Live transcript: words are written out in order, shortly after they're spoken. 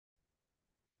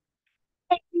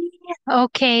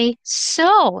Okay,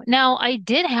 so now I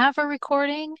did have a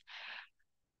recording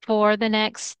for the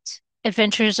next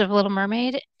Adventures of Little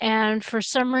Mermaid, and for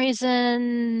some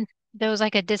reason there was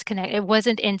like a disconnect. It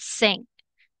wasn't in sync.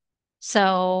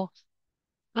 So,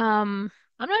 I'm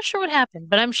not sure what happened,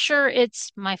 but I'm sure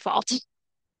it's my fault.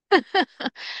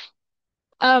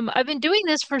 I've been doing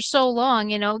this for so long,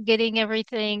 getting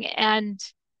everything, and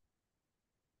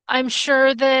I'm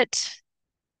sure that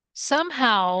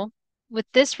somehow with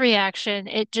this reaction,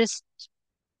 it just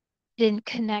didn't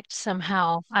connect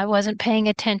somehow. I wasn't paying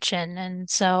attention, and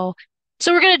so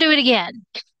we're gonna do it again.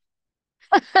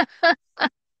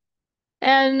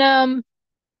 And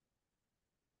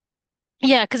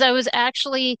yeah, because I was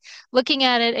actually looking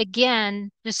at it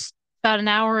again just about an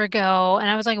hour ago, and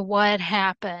I was like, what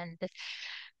happened?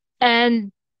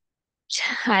 And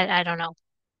I don't know.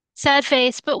 Sad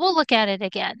face, but we'll look at it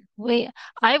again.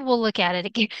 I will look at it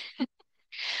again,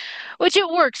 which it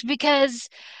works because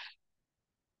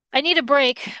I need a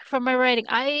break from my writing.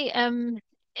 I am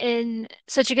in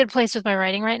such a good place with my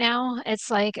writing right now.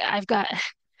 It's like I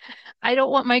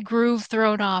don't want my groove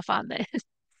thrown off on this,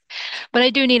 but I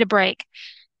do need a break.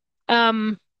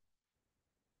 Um,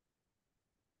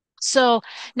 so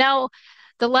now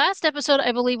the last episode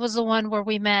I believe was the one where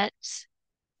we met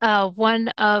one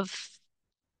of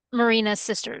Marina's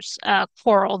sisters,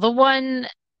 Coral, the one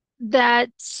that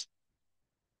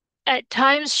at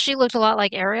times she looked a lot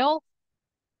like Ariel,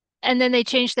 and then they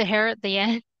changed the hair at the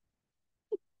end.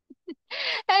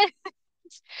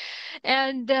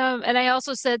 And I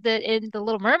also said that in the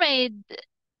Little Mermaid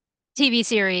TV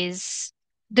series,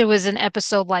 there was an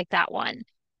episode like that one.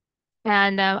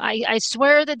 And I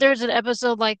swear that there's an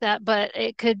episode like that, but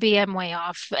it could be I'm way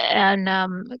off.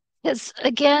 And because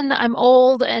again, I'm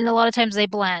old and a lot of times they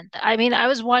blend. I mean, I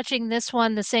was watching this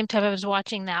one the same time I was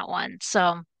watching that one.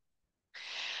 So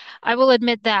I will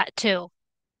admit that too.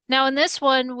 Now, in this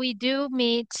one, we do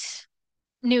meet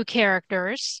new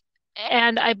characters,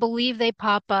 and I believe they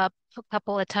pop up a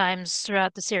couple of times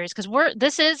throughout the series because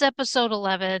this is episode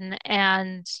 11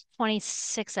 and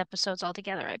 26 episodes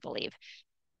altogether, I believe.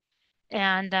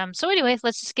 And so anyway,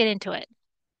 let's just get into it.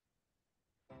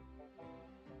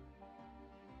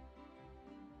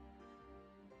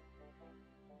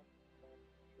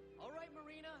 All right,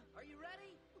 Marina, are you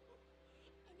ready?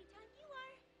 Anytime you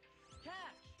are.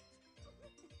 Catch!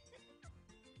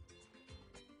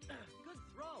 Good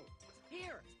throw.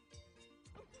 Here.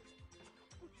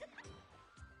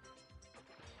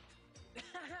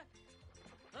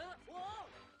 Huh?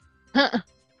 Whoa!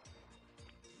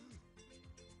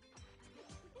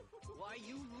 Why,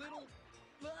 you little...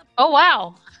 Oh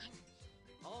wow.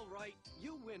 All right,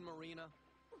 you win, Marina.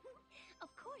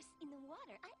 Of course, in the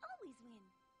water, I always win.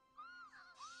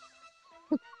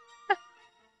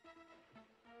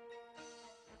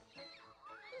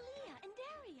 Leah and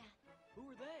Daria, Who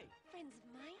are they? friends of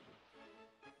mine.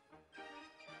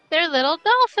 They're little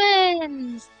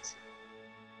dolphins.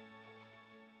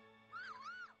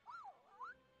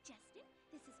 Justin,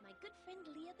 this is my good friend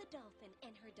Leah the dolphin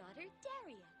and her daughter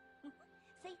Daria.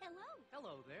 Say hello.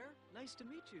 Hello there. Nice to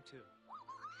meet you two.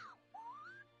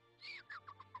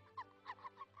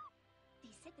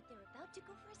 They said that they're about to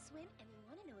go for a swim and they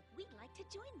want to know if we'd like to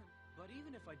join them. But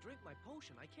even if I drink my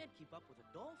potion, I can't keep up with a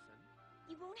dolphin.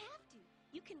 You won't have to.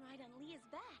 You can ride on Leah's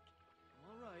back.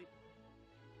 All right.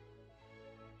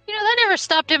 That never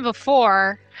stopped him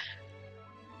before.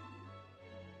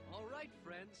 All right,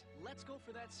 friends. Let's go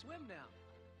for that swim now.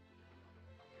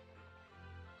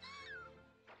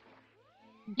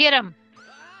 Get him.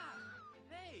 Ah!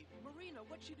 Hey, Marina,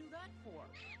 what'd you do that for?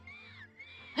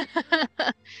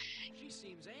 She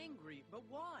seems angry, but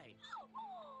why?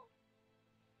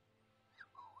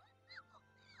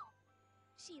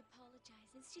 She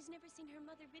apologizes. She's never seen her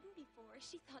mother ridden before.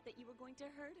 She thought that you were going to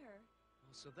hurt her.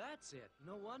 Oh, so that's it.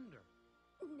 No wonder.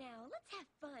 Now, let's have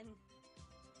fun.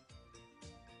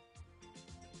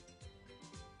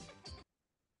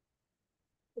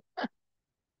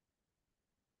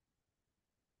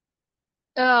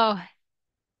 Oh,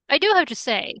 I do have to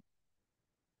say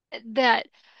that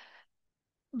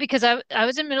because I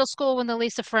was in middle school when the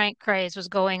Lisa Frank craze was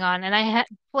going on, and I had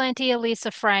plenty of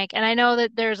Lisa Frank, and I know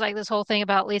that there's like this whole thing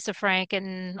about Lisa Frank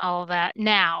and all of that.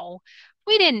 Now,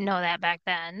 we didn't know that back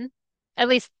then. At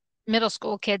least middle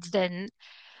school kids didn't.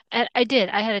 And I did.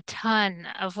 I had a ton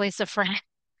of Lisa Frank.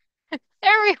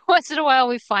 Every once in a while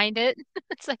we find it.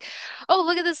 It's like, oh,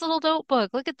 look at this little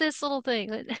notebook. Look at this little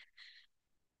thing.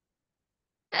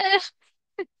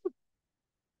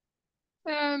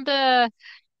 And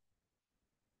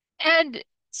and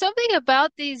something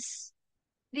about these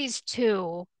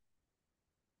two.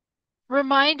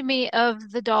 remind me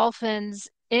of the dolphins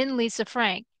in Lisa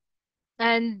Frank.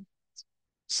 And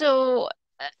so,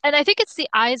 and I think it's the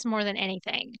eyes more than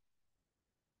anything.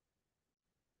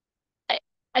 I,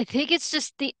 I think it's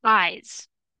just the eyes.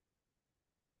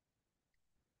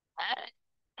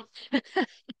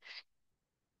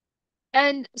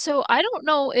 And so I don't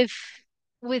know if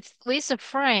with Lisa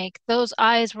Frank, those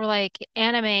eyes were like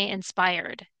anime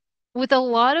inspired. With a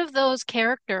lot of those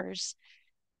characters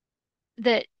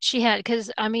that she had,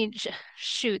 because I mean,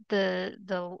 shoot, the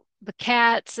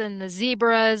cats and the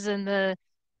zebras and the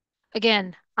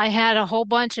again, I had a whole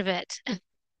bunch of it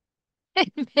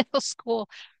in middle school.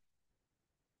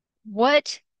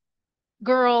 What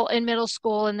girl in middle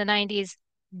school in the 90s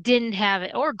didn't have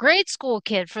it, or grade school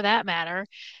kid for that matter,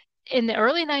 in the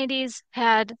early 90s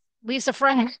had Lisa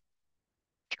Frank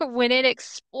when it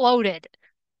exploded.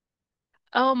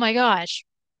 Oh my gosh.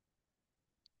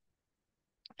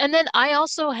 And then I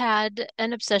also had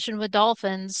an obsession with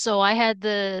dolphins, so I had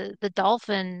the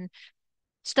dolphin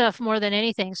stuff more than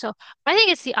anything. So I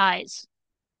think it's the eyes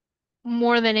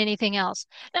more than anything else.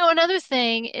 Now, another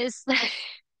thing is that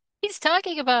he's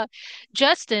talking about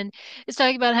Justin is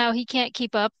talking about how he can't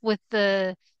keep up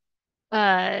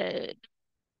uh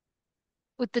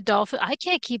with the dolphin. I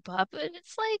can't keep up. And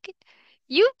it's like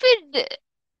you've been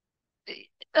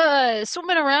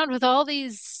swimming around with all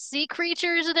these sea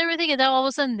creatures and everything, and now all of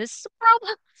a sudden this is a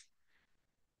problem.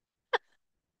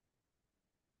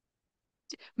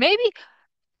 Maybe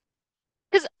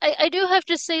because I do have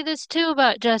to say this too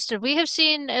about Justin. We have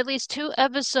seen at least two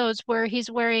episodes where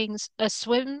he's wearing a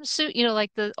swimsuit,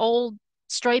 like the old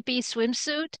stripy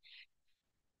swimsuit.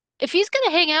 If he's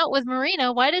gonna hang out with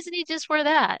Marina, why doesn't he just wear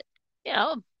that? You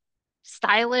know,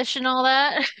 stylish and all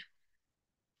that.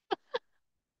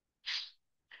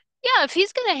 Yeah, if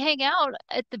he's gonna hang out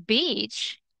at the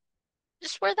beach,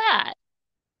 just wear that.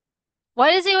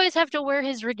 Why does he always have to wear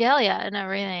his regalia and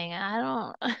everything? I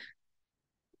don't.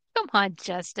 Come on,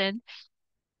 Justin.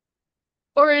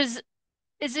 Or is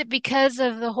it because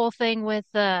of the whole thing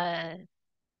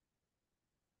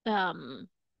um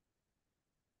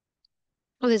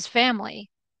with his family?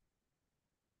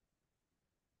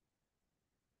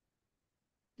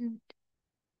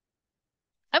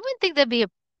 I wouldn't think that'd be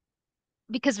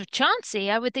because of Chauncey.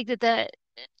 I would think that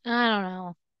I don't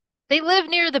know. They live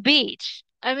near the beach.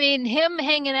 I mean, him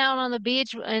hanging out on the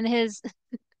beach and his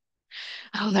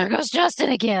oh, there goes Justin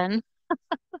again.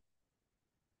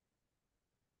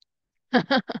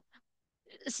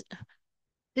 Does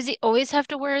does he always have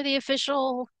to wear the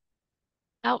official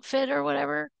outfit or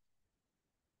whatever?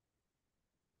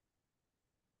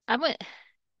 I went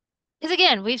because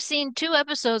again, we've seen two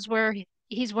episodes where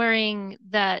he's wearing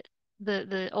the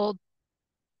old.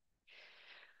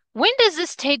 When does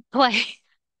this take place?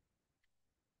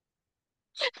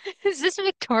 Is this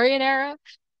Victorian era?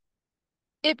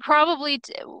 It probably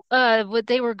what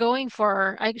they were going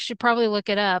for. I should probably look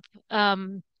it up.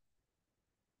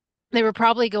 They were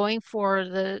probably going for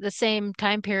the same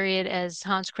time period as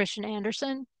Hans Christian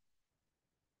Andersen.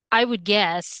 I would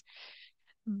guess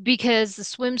because the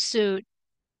swimsuit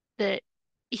that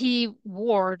he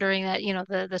wore during that,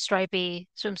 the stripy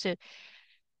swimsuit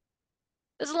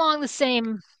is along the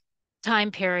same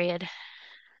time period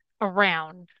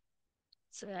around.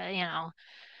 So,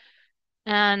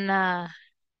 and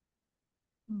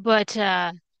but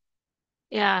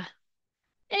yeah.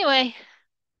 Anyway,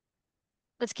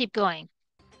 let's keep going.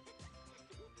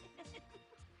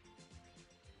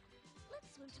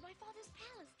 Let's swim to my father's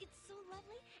palace. It's so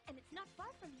lovely, and it's not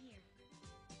far from here.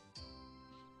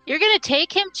 You're gonna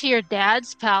take him to your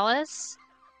dad's palace?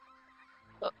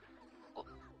 Uh,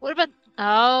 What about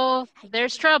Oh, I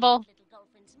there's told you that trouble. little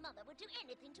dolphin's mother would do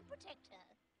anything to protect her.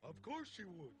 Of course she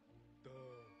would.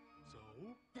 Duh. So?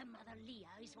 The mother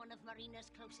Leah is one of Marina's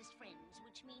closest friends,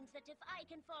 which means that if I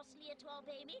can force Leah to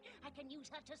obey me, I can use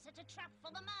her to set a trap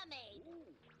for the mermaid.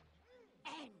 Ooh.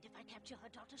 And if I capture her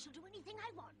daughter, she'll do anything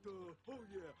I want. Oh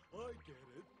yeah, I get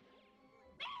it.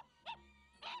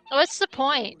 What's the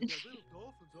Anyway, point? that little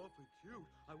dolphin's awfully cute.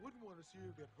 I wouldn't want to see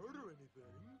her get hurt or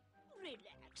anything.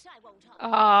 Relax, I won't harm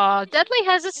her. Oh, Dudley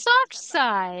has a As long soft as I'm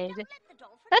right with you, side. don't let the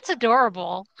dolphin That's go.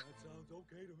 adorable. That sounds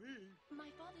okay to me. My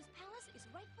father's palace is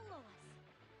right below us.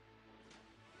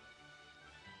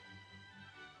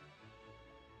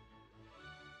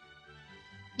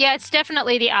 Yeah, it's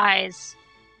definitely the eyes.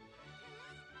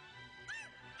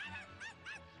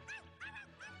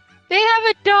 They have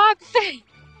a dog face.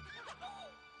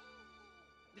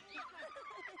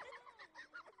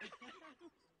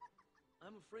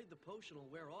 I'm afraid the potion will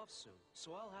wear off soon,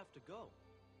 so I'll have to go.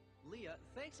 Leah,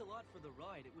 thanks a lot for the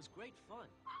ride. It was great fun.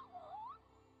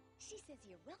 She says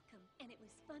you're welcome, and it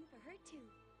was fun for her too.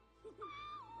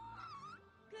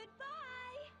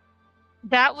 Goodbye!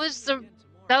 That See was you the again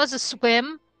tomorrow, that was a right?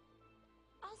 swim.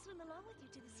 I'll swim along with you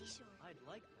to the seashore. I'd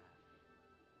like that.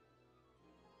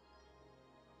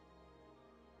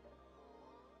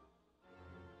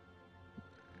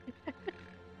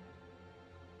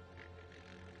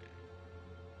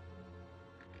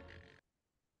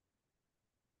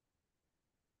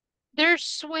 Their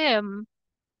swim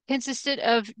consisted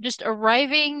of just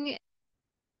arriving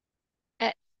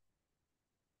at,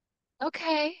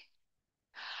 okay,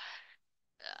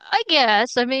 I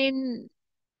guess. I mean,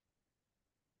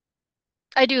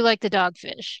 I do like the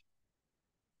dogfish.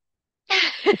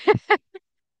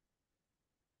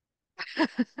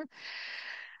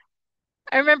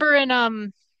 I remember in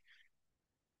oh,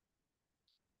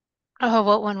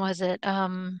 what one was it?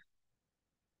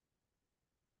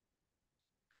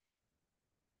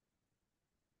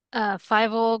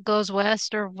 Fievel Goes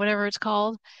West or whatever it's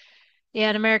called. Yeah,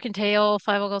 an American Tail,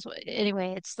 Fievel Goes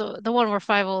anyway, it's the one where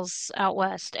Fievel's out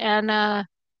west. And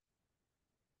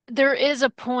there is a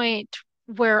point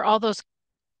where all those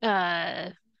uh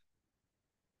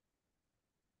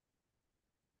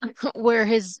where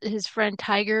his friend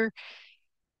Tiger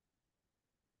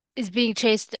is being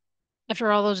chased after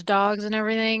all those dogs and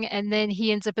everything, and then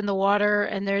he ends up in the water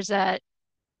and there's that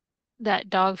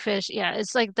dogfish. Yeah,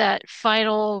 it's like that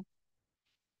final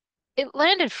it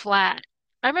landed flat.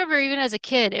 I remember even as a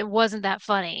kid, it wasn't that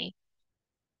funny.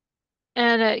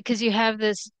 And because you have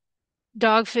this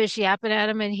dogfish yapping at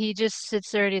him and he just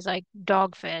sits there and he's like,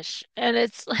 dogfish. And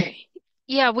it's like,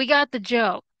 yeah, we got the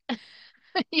joke.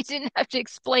 You didn't have to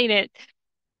explain it.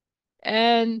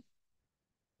 And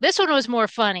this one was more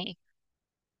funny.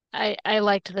 I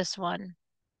liked this one.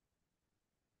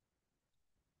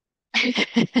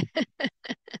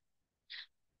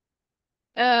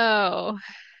 Oh,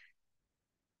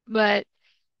 but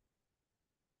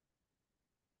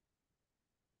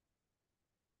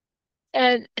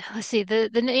and let's see the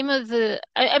name of the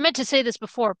I meant to say this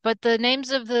before, but the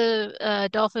names of the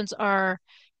dolphins are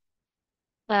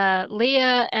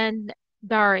Leah and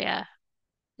Daria.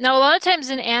 Now, a lot of times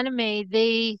in anime,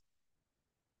 they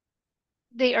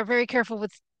are very careful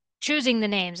with choosing the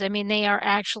names. I mean, they are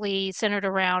actually centered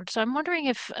around. So I'm wondering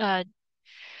if Leah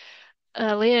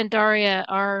and Daria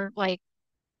are like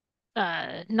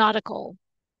nautical,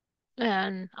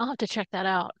 and I'll have to check that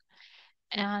out.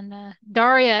 And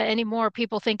Daria anymore,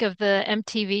 people think of the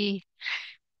MTV.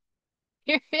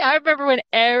 I remember when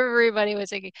everybody was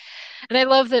singing, and I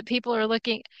love that people are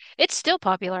looking. It's still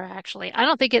popular, actually. I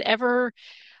don't think it ever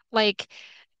like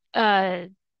uh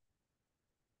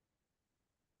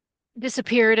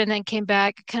disappeared and then came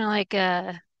back. Kind of like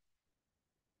the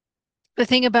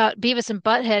thing about Beavis and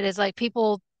Butthead is like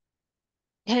people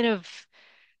kind of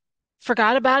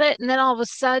forgot about it, and then all of a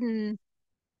sudden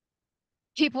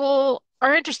people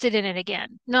are interested in it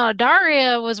again. No,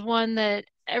 Daria was one that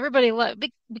everybody loved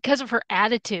because of her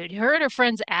attitude, her and her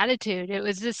friend's attitude. It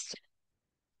was just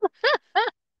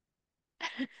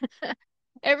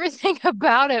everything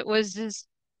about it was just,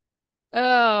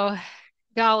 oh,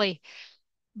 golly.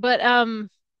 But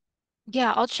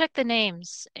yeah, I'll check the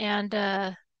names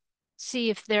and see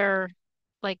if they're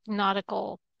like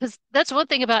nautical. Because that's one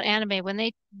thing about anime. When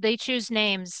they choose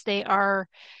names, they are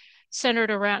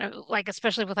centered around like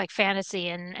especially with like fantasy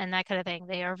and that kind of thing.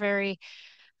 They are very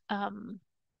um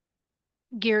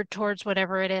geared towards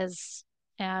whatever it is.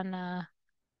 And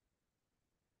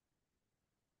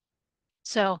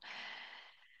so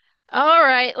all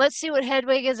right, let's see what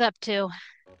Hedwig is up to.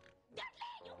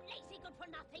 Dudley, you lazy good for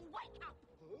nothing, wake up!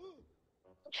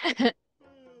 Yes,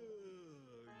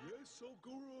 so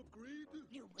Guru agreed?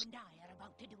 You and I are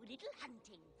about to do a little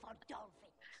hunting for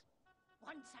dolphins.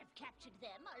 Once I've captured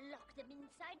them, I'll lock them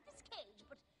inside this cage,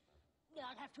 but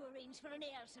I'll have to arrange for an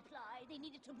air supply. They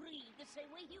need it to breathe the same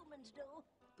way humans do.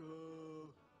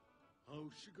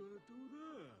 How's she gonna do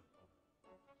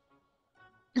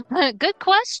that? Good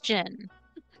question.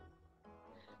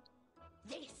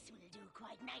 This will do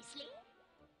quite nicely.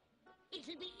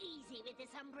 It'll be easy with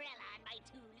this umbrella and my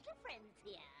two little friends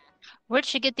here. Where'd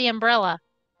she get the umbrella?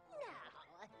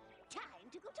 Now, time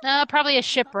to go to work, Probably a you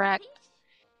shipwreck. bubblefish.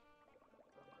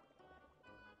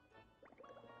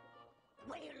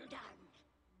 Well done.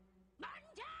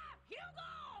 Manta,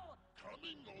 Hugo!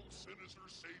 Coming, O sinister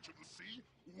sage of the sea!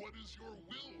 What is your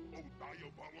will, O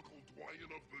diabolical dwyer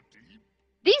of the deep?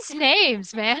 These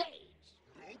names, man.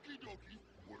 Okie dokie,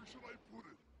 where should I put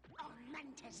it? On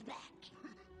Manta's back.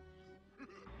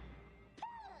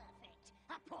 Perfect!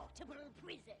 A portable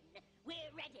prison.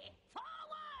 We're ready.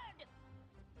 Forward!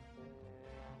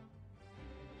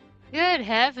 Good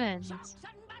heavens. Sharks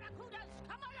and barracudas,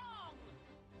 come along!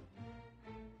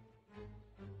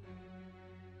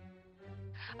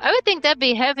 I would think that'd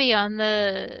be heavy on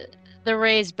the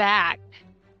Ray's back.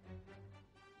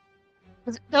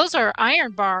 'Cause those are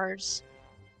iron bars.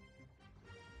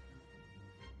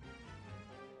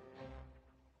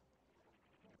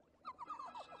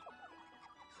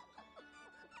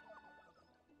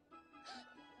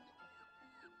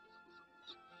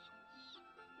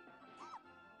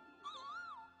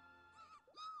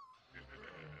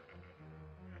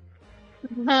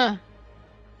 Huh.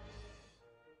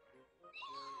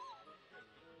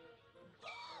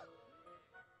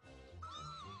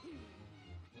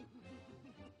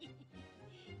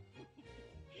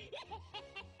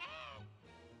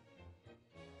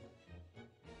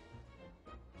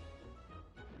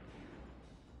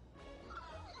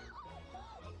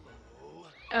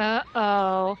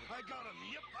 Uh-oh. I got him.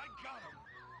 Yep, I got him.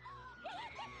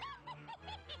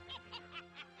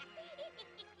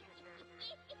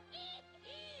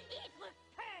 It worked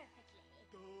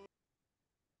perfectly.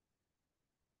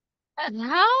 And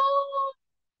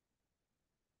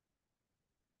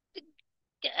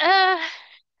uh,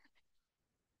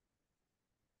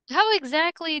 how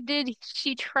exactly did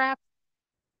she trap?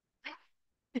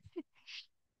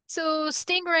 So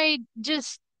Stingray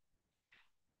just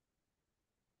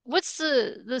what's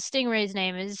the Stingray's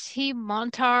name? Is he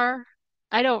Montar?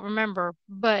 I don't remember,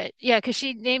 but yeah, because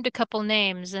she named a couple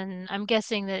names, and I'm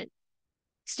guessing that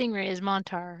Stingray is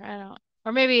Montar. I don't,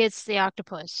 or maybe it's the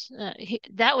octopus.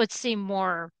 That would seem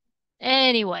more.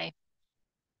 Anyway,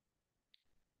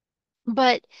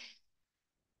 but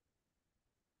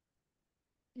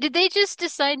did they just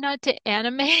decide not to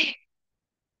animate?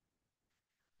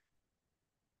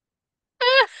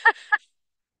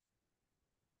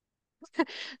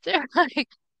 They're like,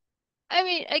 I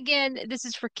mean, again, this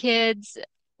is for kids,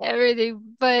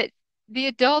 everything, but the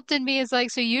adult in me is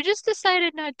like, so you just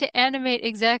decided not to animate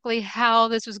exactly how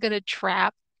this was going to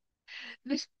trap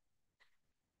this.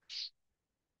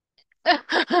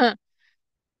 I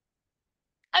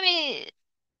mean,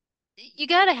 you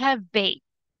got to have bait.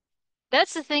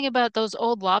 That's the thing about those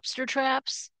old lobster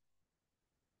traps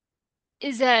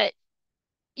is that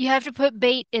you have to put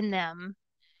bait in them.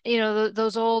 You know,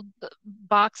 those old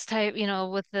box type,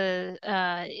 with the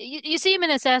you see them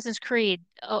in Assassin's Creed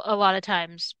a lot of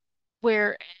times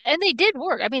where and they did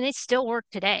work. I mean, they still work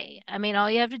today. I mean,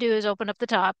 all you have to do is open up the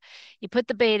top, you put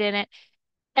the bait in it,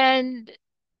 and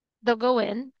they'll go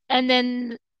in, and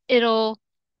then it'll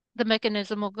the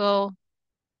mechanism will go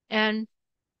and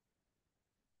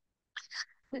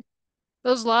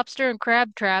those lobster and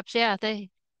crab traps, yeah,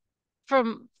 they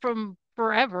from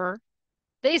forever,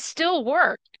 they still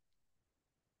work.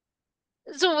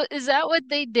 So is that what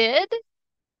they did?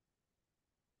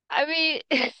 I mean,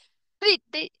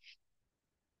 they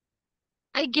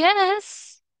I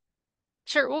guess.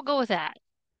 Sure, we'll go with that.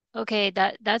 Okay,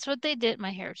 that's what they did.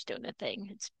 My hair's doing a thing.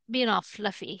 It's being all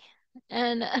fluffy.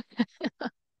 And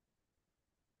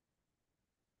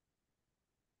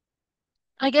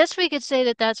I guess we could say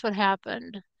that that's what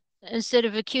happened. Instead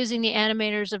of accusing the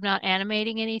animators of not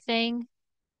animating anything.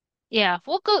 Yeah,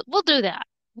 we'll do that.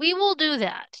 We will do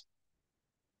that.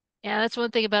 Yeah, that's one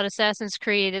thing about Assassin's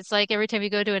Creed. It's like every time you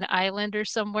go to an island or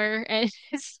somewhere and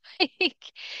it's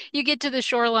like you get to the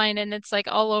shoreline and it's like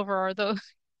all over are those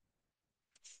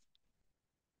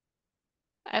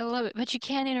I love it, but you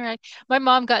can't interact. My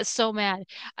mom got so mad.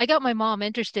 I got my mom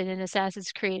interested in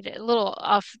Assassin's Creed. A little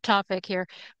off topic here,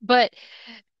 but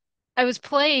I was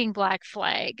playing Black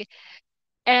Flag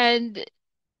and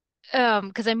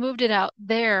because I moved it out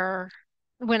there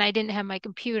when I didn't have my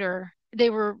computer, they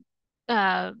were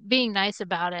being nice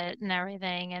about it and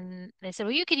everything, and they said,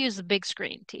 "Well, you could use the big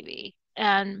screen TV."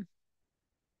 And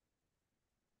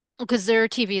because their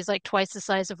TV is like twice the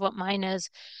size of what mine is.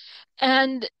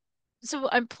 And so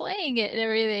I'm playing it and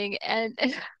everything, and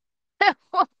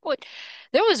what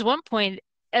there was one point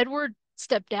Edward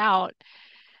stepped out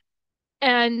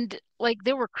and like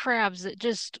there were crabs that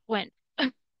just went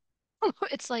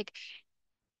it's like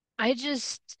I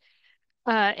just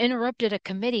interrupted a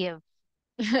committee of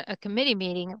a committee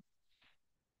meeting.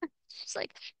 She's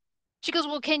like she goes,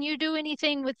 "Well, can you do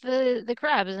anything with the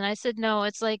crabs?" And I said, "No,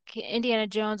 it's like Indiana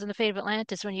Jones and the Fate of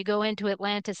Atlantis. When you go into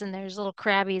Atlantis and there's little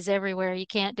crabbies everywhere, you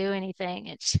can't do anything."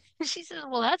 And she says,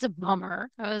 "Well, that's a bummer."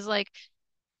 I was like,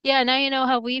 yeah, now you know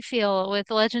how we feel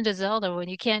with Legend of Zelda when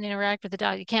you can't interact with the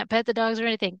dog. You can't pet the dogs or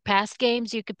anything. Past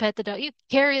games, you could pet the dog. You could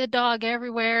carry the dog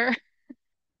everywhere,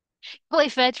 play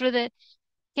fetch with it.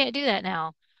 Can't do that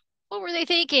now. What were they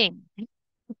thinking?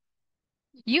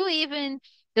 You even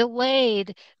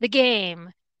delayed the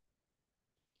game.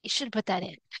 You should have put that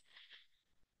in.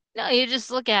 No, you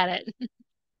just look at it.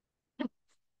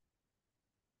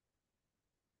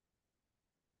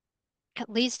 At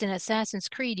least in Assassin's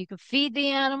Creed, you could feed the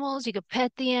animals, you could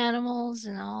pet the animals,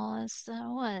 and all that stuff.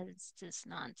 What is this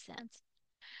nonsense?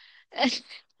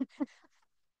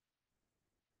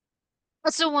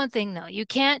 That's the one thing, though. You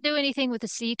can't do anything with the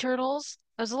sea turtles.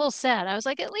 I was a little sad. I was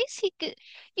like, at least he could.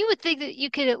 You would think that you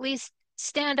could at least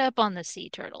stand up on the sea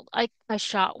turtle. I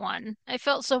shot one. I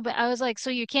felt so bad. I was like, so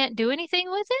you can't do anything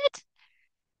with it?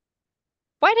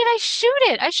 Why did I shoot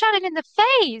it? I shot it in the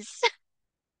face.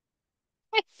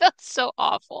 I felt so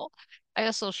awful. I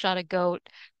also shot a goat.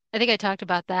 I think I talked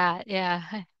about that.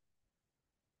 Yeah.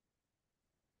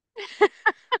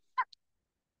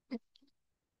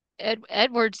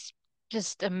 Edward's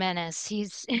just a menace.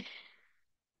 He's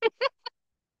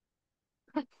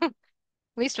at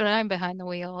least when I'm behind the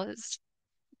wheel is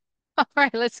all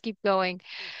right, let's keep going.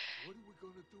 What are we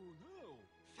gonna do now?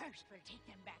 First, we'll take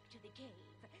them back to the cave.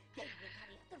 Then we'll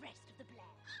carry out the rest of the plan.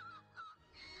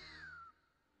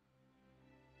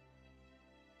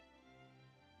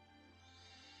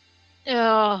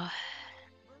 Oh,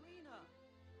 Marina!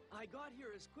 I got here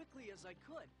as quickly as I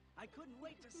could. I couldn't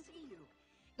wait to see you.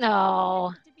 no.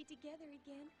 Wonderful to be together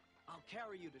again. I'll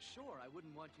carry you to shore. I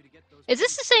wouldn't want you to get those Is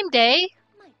this pink the same prickles. day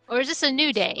My or is this a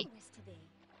new pleasure. day? Show us today.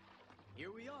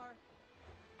 Here we are.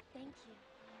 Thank you.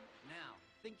 Now,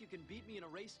 think you can beat me in a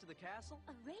race to the castle?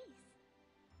 A race?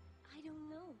 I don't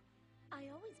know. I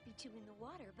always beat you in the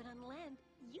water, but on land,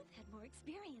 you've had more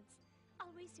experience.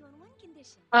 I'll race you on one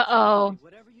condition. Uh-oh.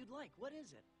 Whatever you'd like. What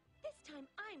is it? This time,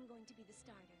 I'm going to be the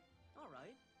starter. All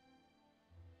right.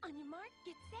 On your mark,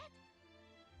 get set.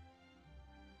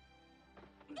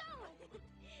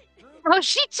 Go! Oh,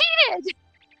 she cheated.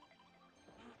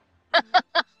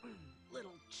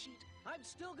 Little cheat. I'm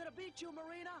still gonna beat you,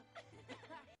 Marina.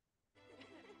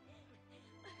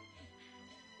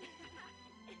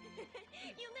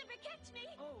 You'll never catch me.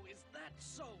 Oh, is that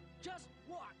so? Just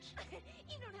watch.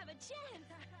 You don't have a chance.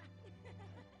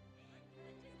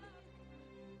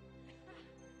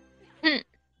 Hmm.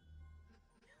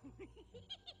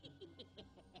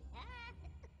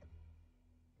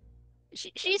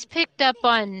 She's picked up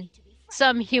on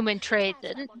some human traits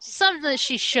and some that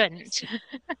she shouldn't.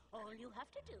 All you have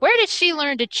to do Where did is she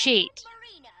learn to that cheat?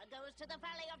 Marina goes to the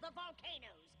Valley of the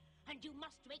Volcanoes, and you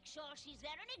must make sure she's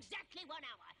there in exactly 1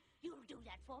 hour. You'll do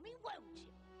that for me, won't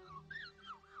you?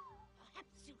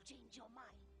 Perhaps you'll change your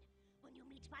mind when you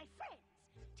meet my friends.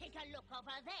 Take a look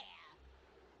over there.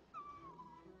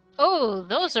 Oh,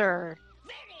 those are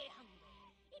Very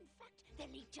hungry. In fact,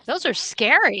 they'll eat just those are about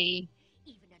scary.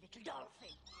 even a little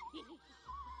dolphin.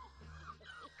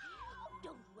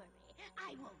 Don't worry,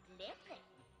 I won't let them.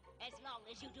 As long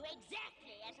as you do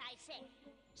exactly as I say.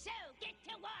 So get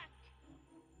to work.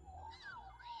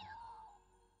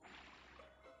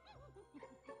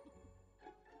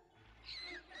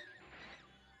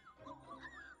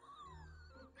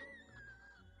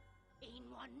 In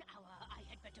 1 hour, I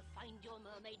had better find your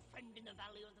mermaid friend in the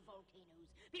Valley of the Volcanoes.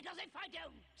 Because if I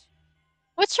don't,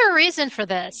 What's her reason for friend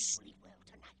this? will eat well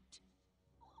tonight.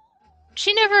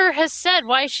 She never has said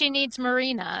why she needs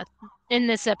Marina in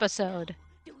this episode.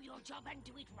 Do your job and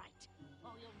do it right,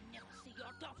 or you'll never see your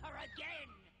daughter again.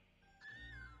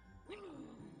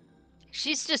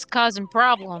 She's just causing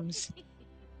problems.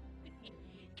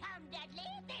 Come, Dudley,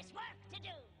 there's work to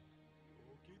do.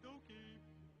 Okie dokie.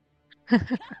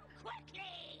 Come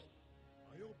quickly.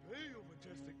 I obey, O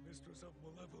majestic mistress of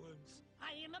malevolence.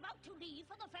 I am about to leave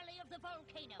for the Valley of the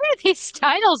Volcanoes. What are these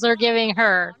titles are giving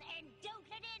her? And don't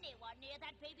let anyone near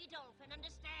that baby dolphin,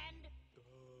 understand?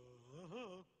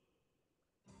 Uh-huh.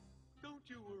 Don't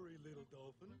you worry, little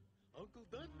dolphin. Uncle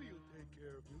Dudley will take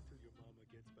care of you till your mama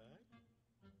gets back.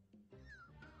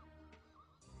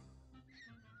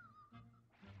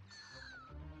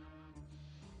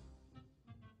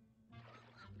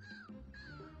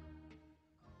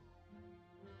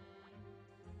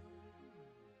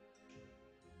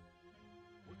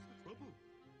 What's the trouble?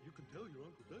 You can tell your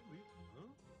Uncle Dudley, huh?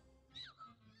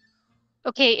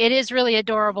 Okay, it is really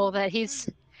adorable that Say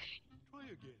it. Try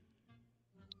again.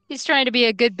 he's trying to be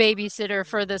a good babysitter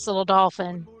for this little One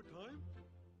dolphin. more time.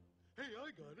 Hey,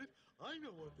 I got it. I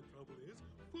know what the trouble is.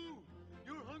 Food.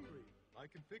 You're hungry. I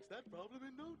can fix that problem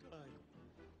in no time.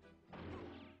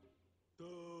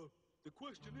 The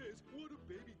question is, what do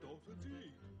baby dolphins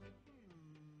eat?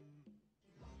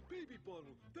 Baby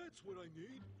bottle. That's what I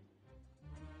need.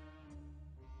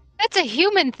 That's a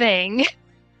human thing.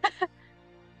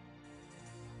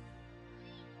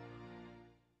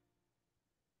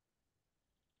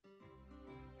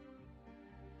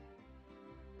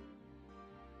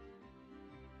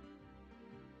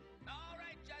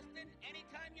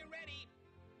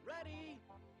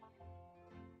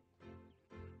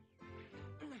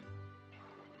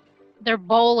 They're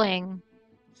bowling.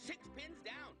 6 pins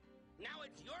down. Now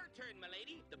it's your turn,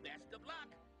 milady. The best of luck.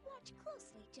 Watch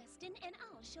closely, Justin, and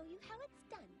I'll show you how it's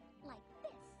done. Like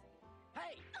this.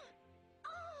 Hey,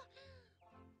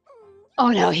 Oh! Oh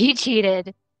You no, he cheated!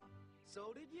 cheated.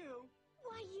 so did you.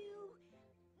 Why,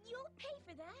 you'll pay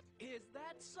for that. Is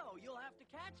that so? You'll have to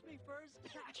catch me first. You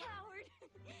coward!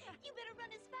 You better run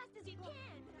as fast as you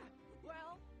can.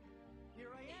 Well,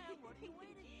 here I am. What are you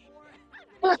waiting for? I'm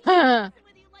gonna teach you a lesson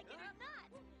whether you like it or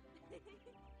not.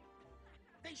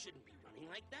 They shouldn't be running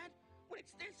like that. When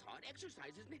it's this hot,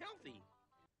 exercise isn't healthy.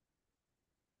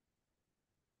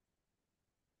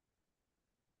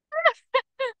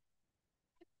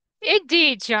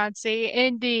 Indeed, Chauncey.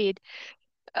 Indeed.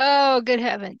 Oh, good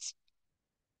heavens.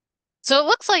 So it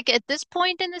looks like at this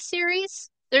point in the series,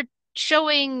 they're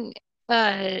showing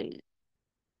uh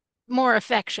more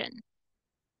affection.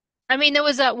 I mean, there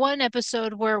was that one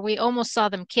episode where we almost saw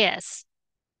them kiss.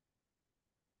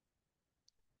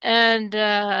 And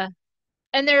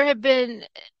there have been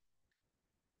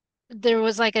there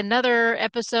was like another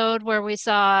episode where we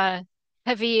saw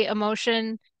heavy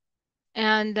emotion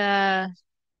and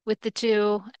with the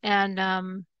two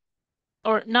and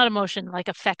or not emotion, like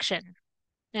affection.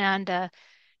 And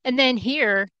then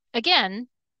here again,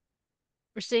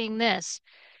 we're seeing this.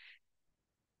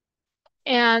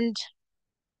 And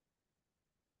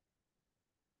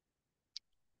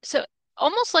so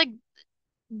almost like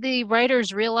the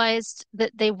writers realized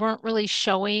that they weren't really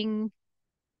showing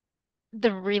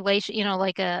the relation,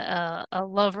 like a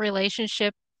love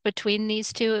relationship between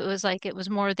these two. It was like it was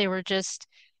more they were just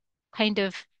kind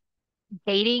of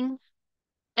dating.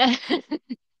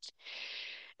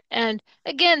 And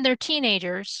again, they're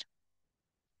teenagers.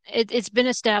 It's been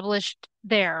established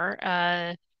there.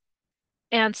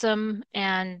 Ansem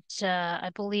and I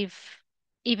believe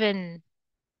even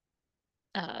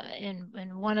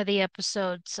in one of the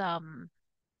episodes,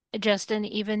 Justin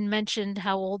even mentioned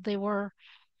how old they were,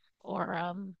 or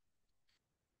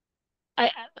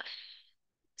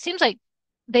seems like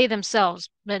they themselves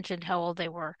mentioned how old they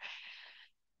were.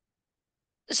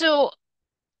 So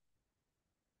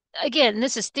again,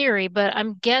 this is theory, but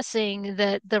I'm guessing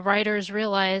that the writers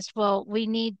realized, well, we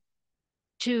need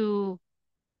to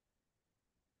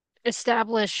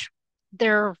establish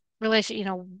their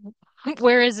relation,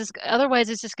 where is this? Otherwise,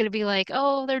 it's just going to be like,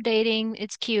 oh, they're dating,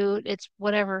 it's cute, it's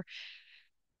whatever.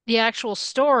 The actual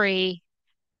story,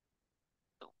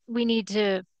 we need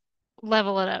to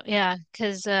level it up. Yeah,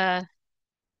 because I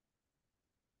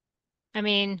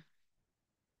mean,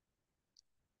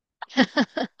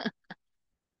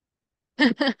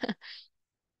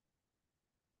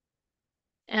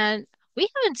 and we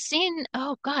haven't seen,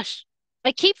 oh gosh,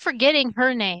 I keep forgetting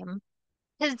her name.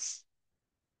 It's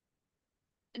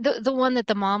the one that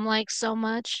the mom likes so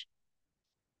much.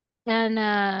 And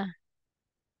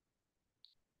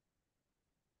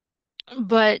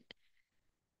but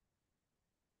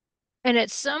and at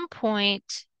some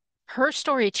point her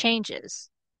story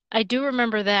changes. I do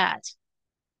remember that.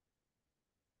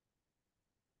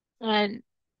 And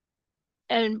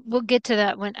we'll get to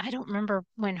that when I don't remember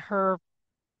when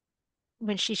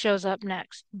she shows up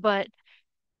next. But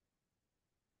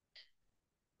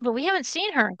we haven't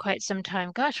seen her in quite some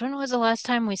time. Gosh, when was the last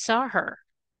time we saw her?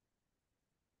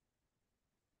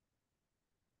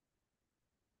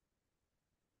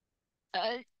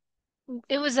 Uh,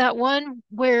 it was that one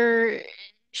where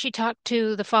she talked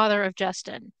to the father of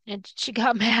Justin and she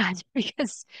got mad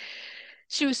because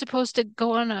she was supposed to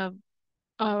go on a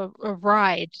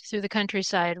ride through the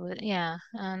countryside with yeah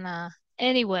and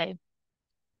anyway,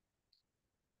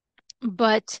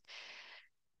 but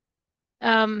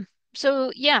um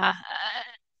so yeah,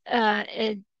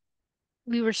 it,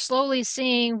 we were slowly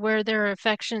seeing where their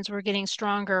affections were getting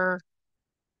stronger,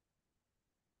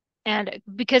 and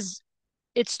because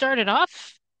it started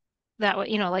off that way,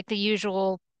 like the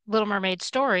usual Little Mermaid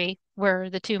story where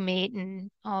the two meet and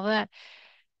all that,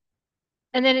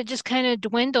 and then it just kind of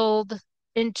dwindled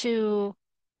into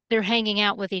they're hanging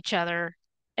out with each other,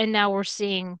 and now we're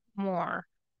seeing more.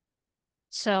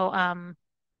 So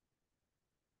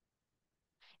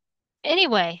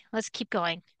anyway, let's keep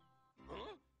going.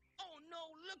 Huh? Oh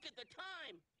no, look at the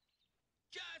time.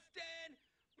 Justin!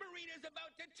 Marina's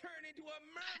about to turn into a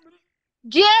mermaid.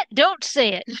 Jet, don't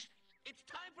say it. It's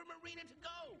time for Marina to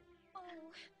go.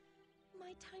 Oh,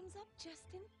 my time's up,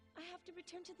 Justin. I have to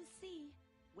return to the sea.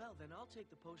 Well, then I'll take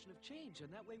the potion of change,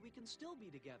 and that way we can still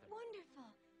be together. Wonderful.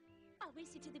 I'll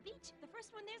race you to the beach. The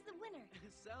first one there's the winner.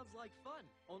 Sounds like fun.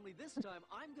 Only this time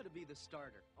I'm gonna be the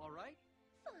starter, all right?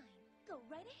 Fine. Go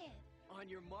right ahead. On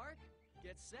your mark,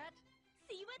 get set.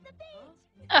 See you at the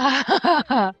beach.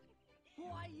 Huh?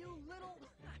 Why, you little...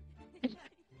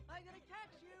 I'm gonna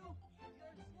catch you!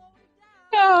 You're slowing down!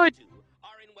 Oh, You two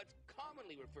are in what's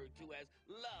commonly referred to as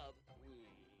love.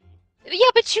 yeah,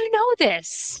 but you know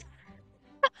this.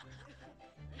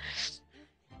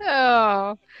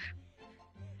 Oh,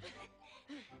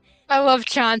 I love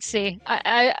Chauncey.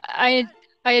 I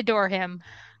adore him.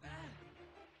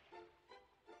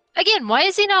 Again, why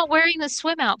is he not wearing the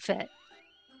swim outfit?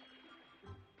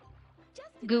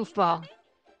 Justin, are you Goofball. coming?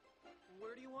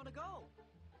 Where do you want to go?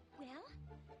 Well,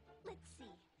 let's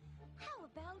see. How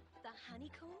about the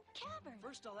honeycomb cavern?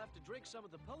 First, I'll have to drink some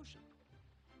of the potion.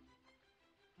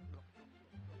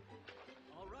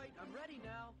 All right, I'm ready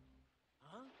now.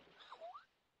 Huh?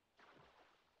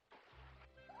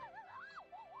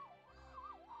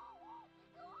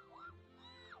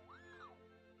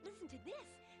 Listen to this.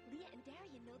 Leah and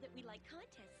Darian know that we like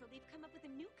contests, so they've come up with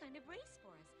a new kind of race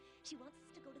for us. She wants us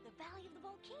to go to the Valley of the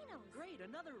Volcanoes. Great,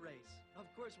 another race. Of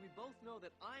course, we both know that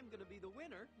I'm gonna be the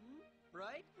winner,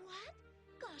 right? What?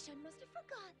 Gosh, I must have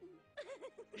forgotten.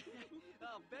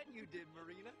 I'll bet you did,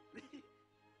 Marina.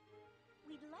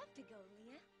 We'd love to go,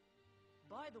 Leah.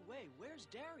 By the way, where's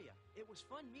Daria? It was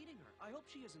fun meeting her. I hope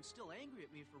she isn't still angry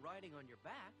at me for riding on your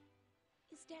back.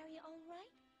 Is Daria all right?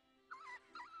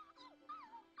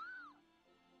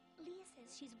 Leah says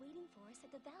she's waiting for us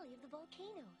at the Valley of the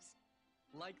Volcanoes.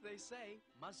 Like they say,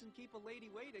 mustn't keep a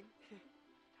lady waiting.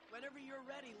 Whenever you're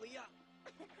ready, Leah.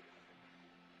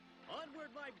 Onward,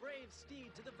 my brave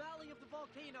steed, to the Valley of the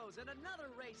Volcanoes and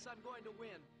another race I'm going to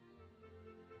win.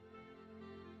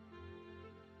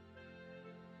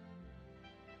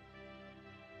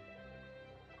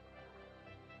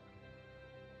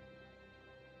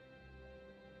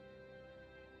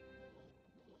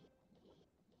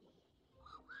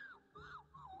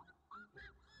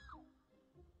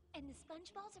 And the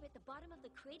sponge balls are at the bottom of the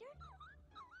crater?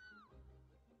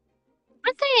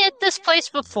 Aren't This they at goes this place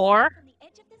down, before? from the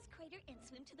edge of this crater and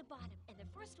swim to the bottom. And the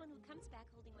first one who comes back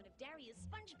holding one of Daria's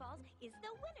sponge balls is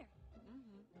the winner.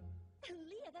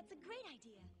 Leah, that's a great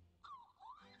idea.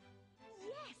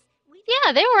 Yes, we've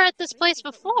Yeah, had they were at lots of this place races,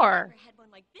 but we've before. never had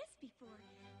one like this before.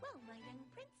 Well, my young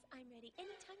prince, I'm ready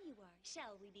anytime you are.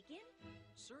 Shall we begin?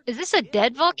 Is Certainly this a begin,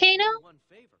 dead but with volcano? only one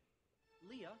favor.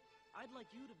 Leah, I'd like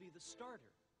you to be the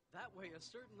starter. That way a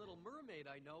certain little mermaid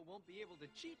I know won't be able to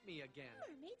cheat me again.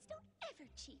 Mermaids don't ever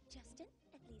cheat, Justin.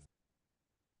 At least.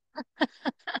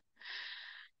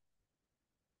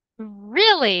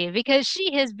 Really? Because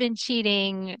she has been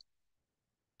cheating.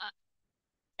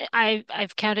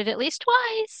 I've counted at least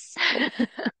twice.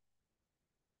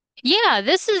 Yeah,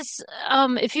 this is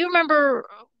if you remember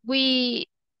we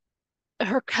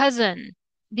her cousin,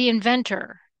 the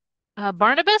inventor,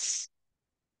 Barnabas,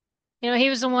 he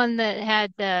was the one that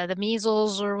had the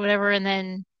measles or whatever and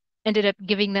then ended up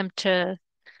giving them to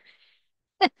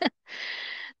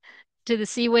the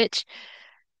sea witch.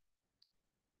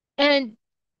 And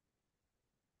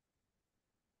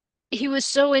he was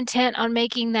so intent on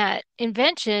making that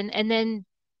invention and then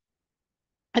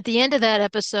at the end of that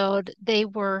episode they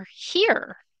were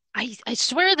here. I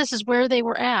swear this is where they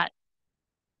were at.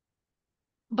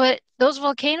 But those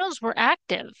volcanoes were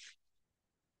active.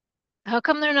 How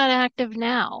come they're not active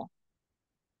now?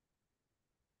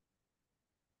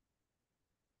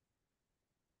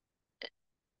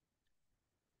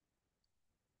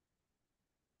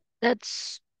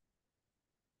 That's,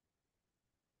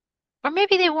 or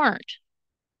maybe they weren't.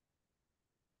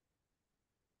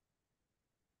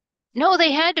 No,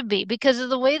 they had to be because of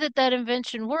the way that that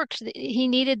invention works. He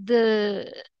needed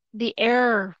the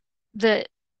air, the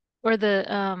or the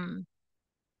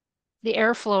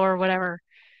airflow or whatever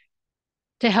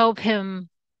to help him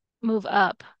move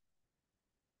up.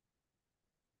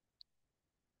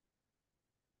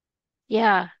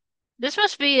 Yeah. This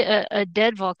must be a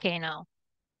dead volcano.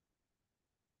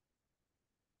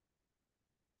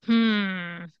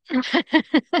 Hmm.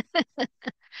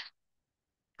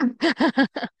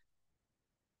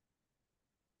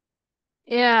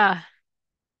 Yeah.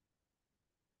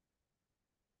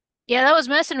 Yeah, that was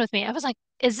messing with me. I was like,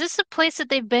 is this a place that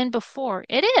they've been before?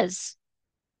 It is.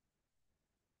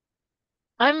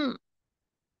 I'm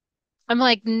I'm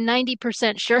like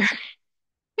 90% sure.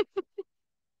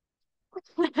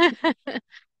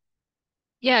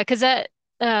 Yeah, because that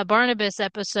Barnabas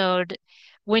episode,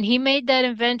 when he made that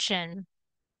invention,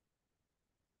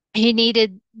 he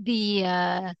needed the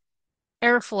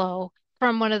airflow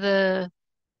from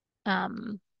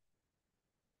um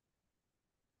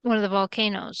one of the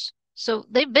volcanoes. So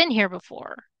they've been here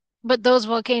before, but those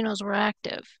volcanoes were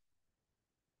active.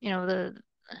 The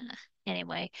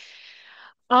anyway.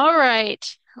 All right,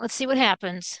 let's see what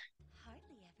happens.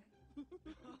 Hardly ever.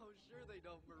 Oh, sure they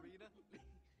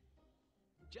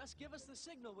Just give us the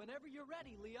signal whenever you're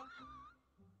ready, Leah.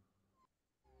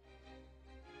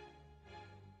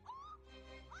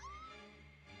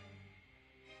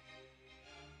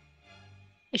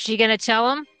 Is she gonna tell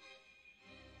him?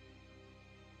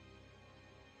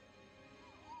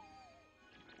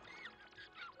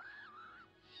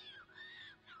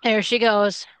 There she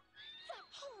goes. That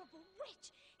horrible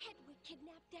witch! Hedwig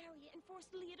kidnapped Daria and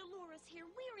forced Leah to lure us here.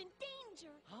 We're in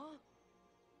danger! Huh?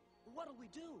 What'll we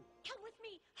do? Come with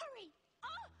me! Hurry!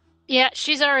 Ah! Yeah,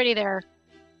 she's already there.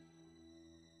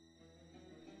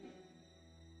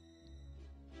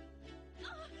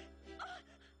 Ah! Ah!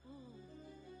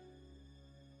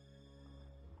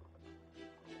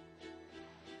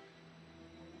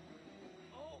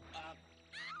 Oh,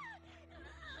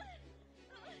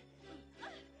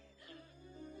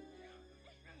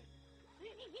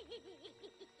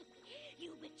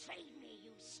 You betrayed me,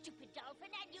 you stupid dolphin,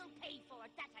 and you'll pay for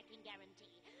it, that I can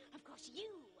guarantee. Of course, you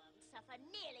won't suffer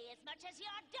nearly as much as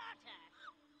your daughter.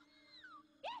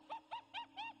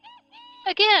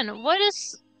 Again,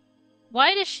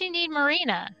 why does she need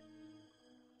Marina?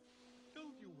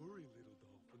 Don't you worry, little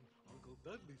dolphin. Uncle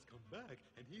Dudley's come back,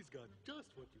 and he's got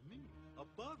just what you need. A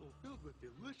bottle filled with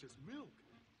delicious milk.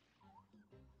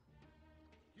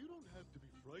 You don't have to be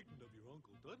frightened of your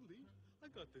Uncle Dudley. I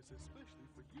got this especially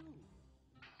for you.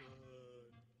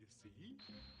 You see?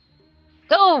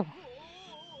 Go! Wait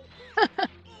a minute.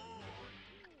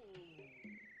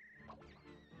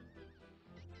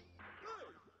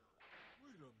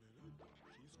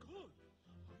 She's gone.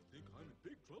 I think I'm in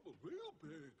big trouble, real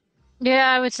big.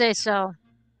 Yeah, I would say so.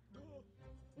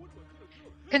 What am I gonna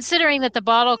do? Considering that the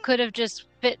bottle could have just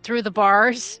fit through the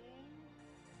bars.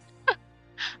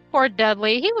 Poor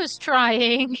Dudley, he was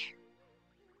trying.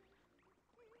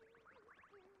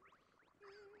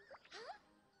 Huh?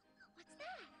 What's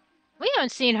that? We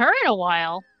haven't seen her in a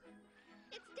while.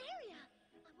 It's Daria!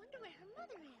 I wonder where her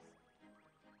mother is.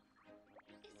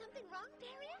 Is something wrong,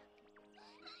 Daria?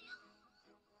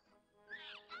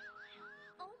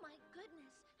 Oh my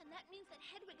goodness! And that means that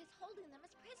Hedwig is holding them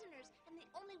as prisoners, and the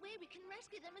only way we can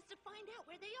rescue them is to find out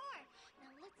where they are.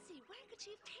 Now let's see, where could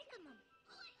she have taken them?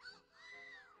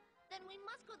 Then we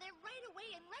must go there right away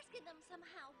and rescue them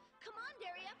somehow. Come on,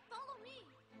 Daria, follow me.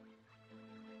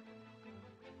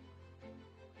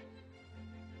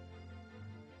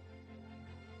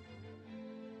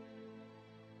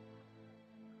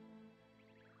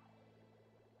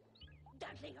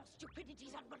 Dudley, your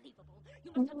stupidity's unbelievable.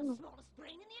 You must have the smallest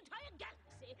brain in the entire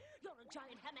galaxy. You're a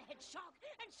giant hammerhead shark,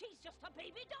 and she's just a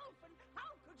baby dolphin.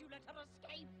 How could you let her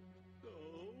escape?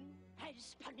 No.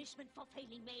 As punishment for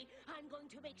failing me, I'm going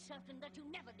to make certain that you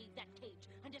never leave that cage.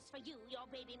 And as for you, your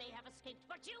baby may have escaped,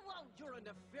 but you won't. you're a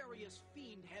nefarious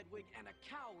fiend, Hedwig, and a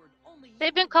coward. Only They've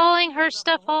you been would be calling evil her enough to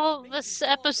stuff hold a all baby this dolphin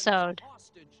as a episode.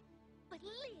 hostage. But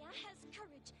Leah has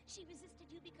courage. She resisted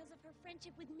you because of her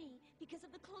friendship with me, because of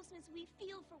the closeness we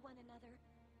feel for one another.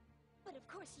 But of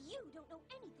course you don't know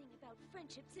anything about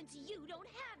friendship since you don't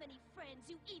have any friends,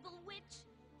 you evil witch.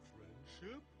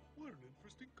 Friendship? What an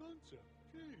interesting concept.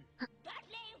 Gee.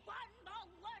 Dudley, one more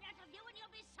word out of you and you'll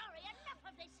be sorry. Enough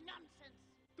of this nonsense.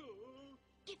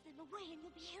 Give them away and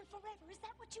you'll be here forever. Is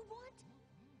that what you want?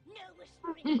 No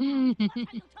whispering around. What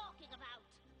are you talking about?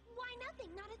 Why nothing?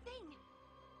 Not a thing.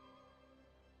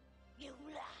 You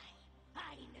lie.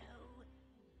 I know.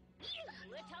 You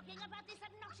were talking about this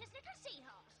obnoxious little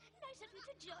seahorse. Nice of you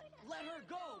to join us. Let her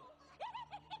go!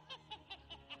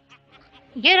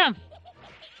 Get him!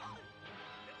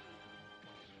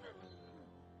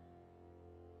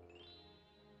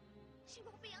 She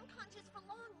won't be unconscious for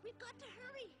long. We've got to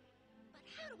hurry. But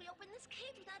how do we open this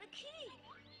cage without a key?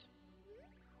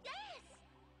 Yes!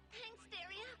 Thanks,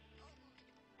 Daria.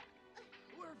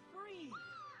 We're free!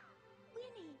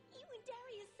 Winnie, you and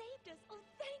Daria saved us. Oh,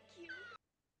 thank you.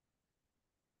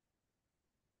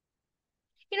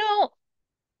 You know,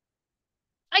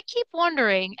 I keep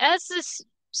wondering, as this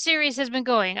series has been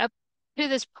going up to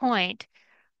this point,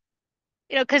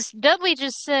 because Dudley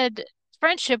just said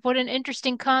friendship, what an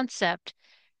interesting concept.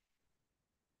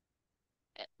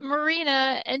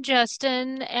 Marina and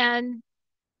Justin and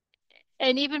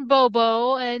even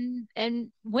Bobo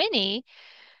and Winnie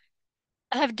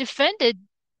have defended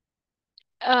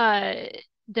uh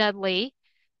Dudley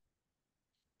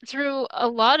through a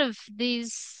lot of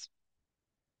these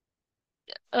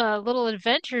little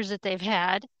adventures that they've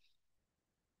had.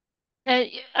 And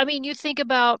I mean, you think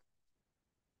about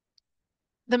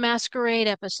the Masquerade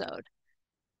episode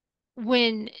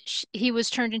when he was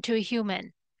turned into a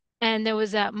human, and there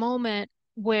was that moment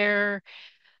where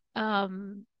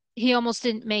um he almost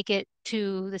didn't make it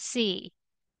to the sea.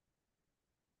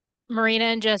 Marina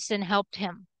and Justin helped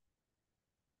him.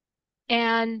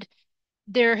 And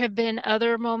there have been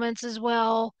other moments as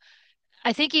well.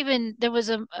 I think even there was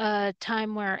a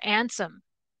time where Ansem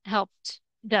helped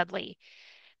Dudley.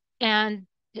 And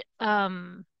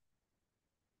um,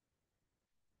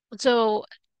 so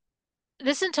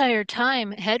this entire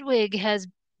time, Hedwig has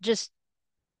just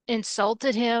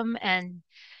insulted him and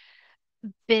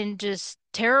been just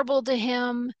terrible to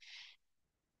him.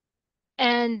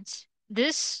 And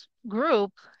this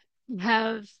group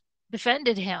have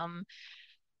defended him.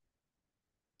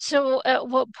 So at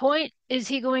what point is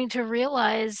he going to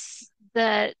realize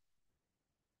that,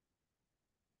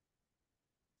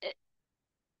 eh,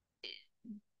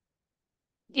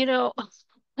 you know,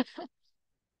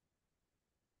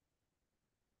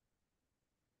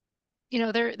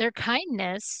 their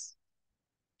kindness.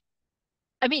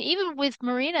 I mean, even with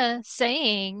Marina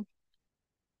saying,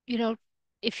 you know,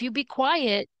 if you be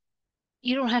quiet,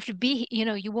 you don't have to be,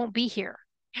 you won't be here.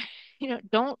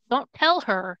 Don't tell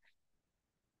her,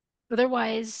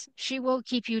 otherwise she will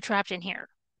keep you trapped in here.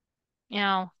 You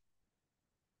know.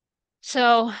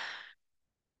 So,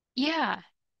 yeah,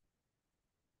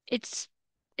 it's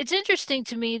it's interesting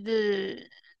to me the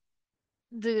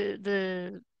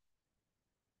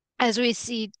as we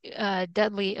see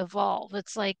Dudley evolve.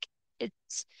 It's like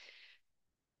it's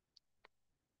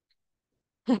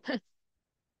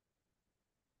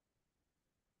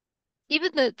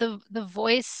even the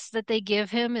voice that they give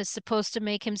him is supposed to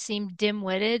make him seem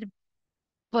dim-witted,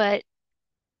 but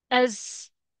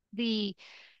as the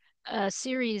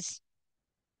series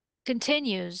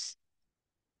continues,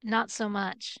 not so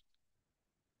much.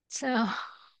 So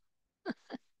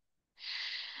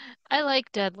I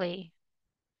like Dudley.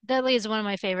 Dudley is one of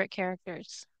my favorite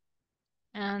characters.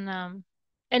 And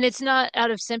it's not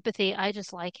out of sympathy, I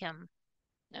just like him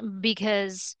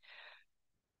because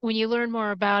when you learn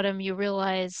more about him, you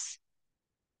realize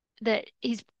that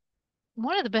he's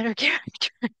one of the better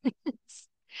characters.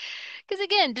 Because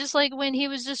again, just like when he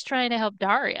was just trying to help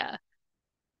Daria,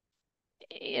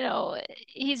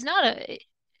 he's not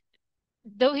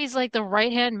though he's like the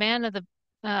right-hand man of the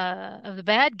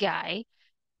bad guy,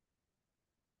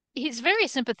 he's very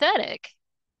sympathetic.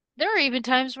 There are even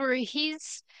times where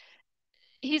he's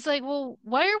like, "Well,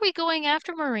 why are we going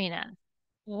after Marina?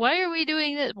 Why are we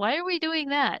doing this? Why are we doing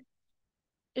that?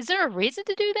 Is there a reason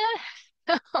to do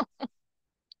that?"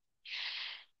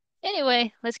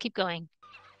 Anyway, let's keep going.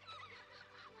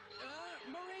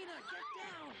 Marina, get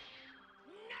down!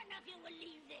 None of you will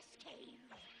leave this cave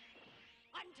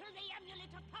until the amulet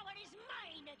of power is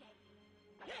mine again.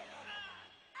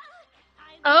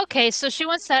 I'm Okay, going so she to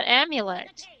wants that destroy the amulet.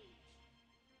 cage.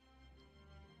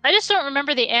 I just don't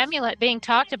remember the amulet being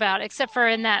talked This about, is except for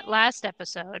in that for last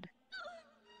episode.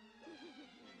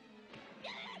 Not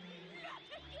again!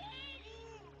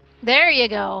 There you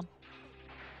go.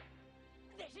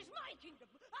 This is my kingdom.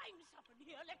 I'm sovereign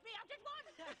here. Let me out at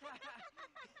once.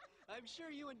 I'm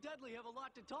sure you and Dudley have a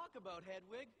lot to talk about,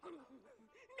 Hedwig.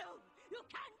 No, you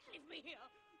can't leave me here.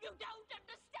 You don't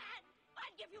understand.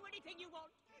 I'll give you anything you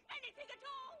want. Anything at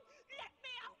all. Let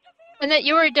me out of here. And that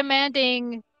you were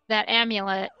demanding that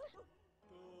amulet.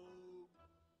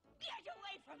 Get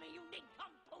away from me, you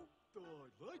nincompoop.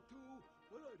 I'd like to,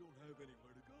 but I don't have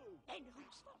anywhere to go. And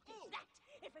whose fault is that?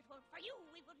 If it weren't for you,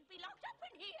 we wouldn't be locked up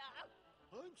in here.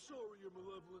 I'm sorry, Your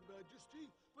Malevolent Majesty,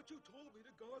 but you told me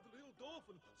to guard the little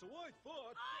dolphin, so I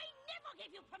thought... I never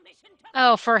gave you permission to...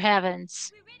 Oh, for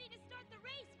heavens. We're ready to start the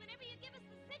race whenever you give us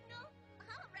the signal.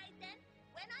 All right then,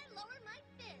 when I lower my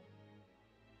fin.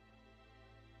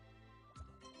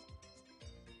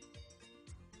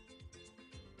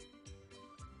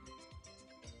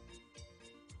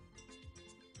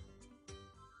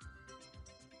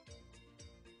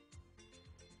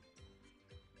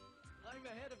 I'm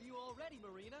ahead of you already,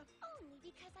 Marina. Only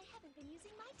because I haven't been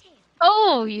using my tail.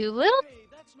 Oh, you little. Hey,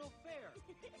 that's no fair.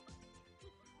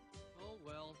 Oh,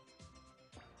 well.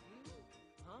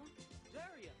 Huh?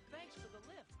 Daria, thanks for the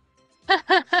lift.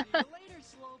 See you later,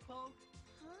 Slowpoke.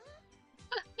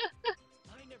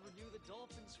 I never knew that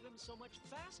dolphins swim so much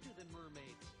faster than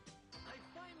mermaids. I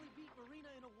finally beat Marina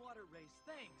in a water race,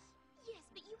 thanks. Yes,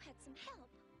 but you had some help.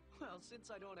 Well, since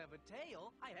I don't have a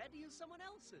tail, I had to use someone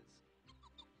else's.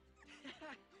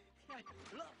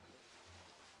 Look,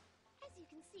 As you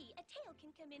can see, a tail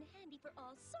can come in handy for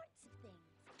all sorts of things.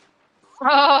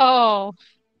 Oh.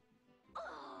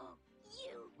 Oh,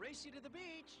 you race you to the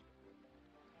beach.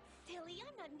 silly.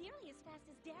 I'm not nearly as fast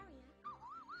as Daria.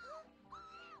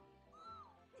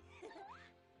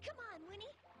 Come on, Winnie.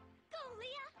 Go,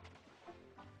 Leah.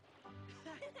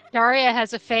 Daria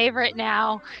has a favorite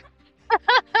now. They're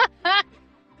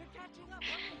catching up, aren't they?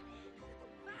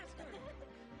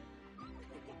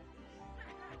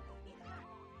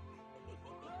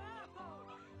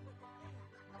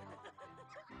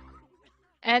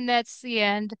 And that's the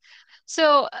end.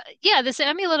 So, yeah, this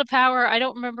amulet of power, I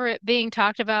don't remember it being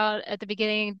talked about at the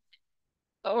beginning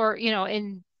or,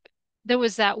 there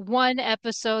was that one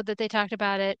episode that they talked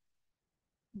about it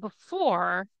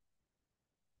before.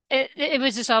 It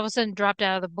was just all of a sudden dropped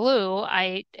out of the blue.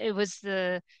 It was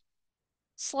the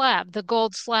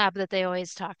gold slab that they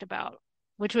always talked about,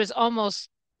 which was almost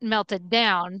melted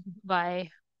down by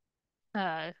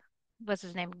uh what's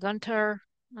his name, Gunter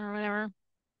or whatever.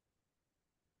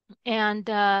 And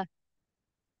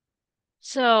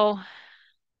so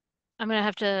I'm gonna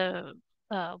have to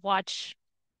watch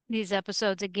these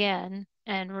episodes again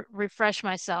and refresh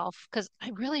myself because I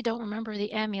really don't remember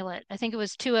the amulet. I think it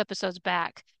was two episodes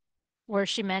back where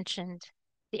she mentioned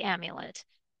the amulet.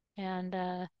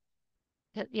 And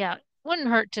yeah, wouldn't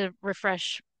hurt to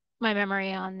refresh my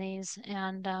memory on these.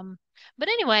 And but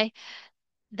anyway,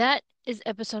 that is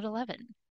episode 11.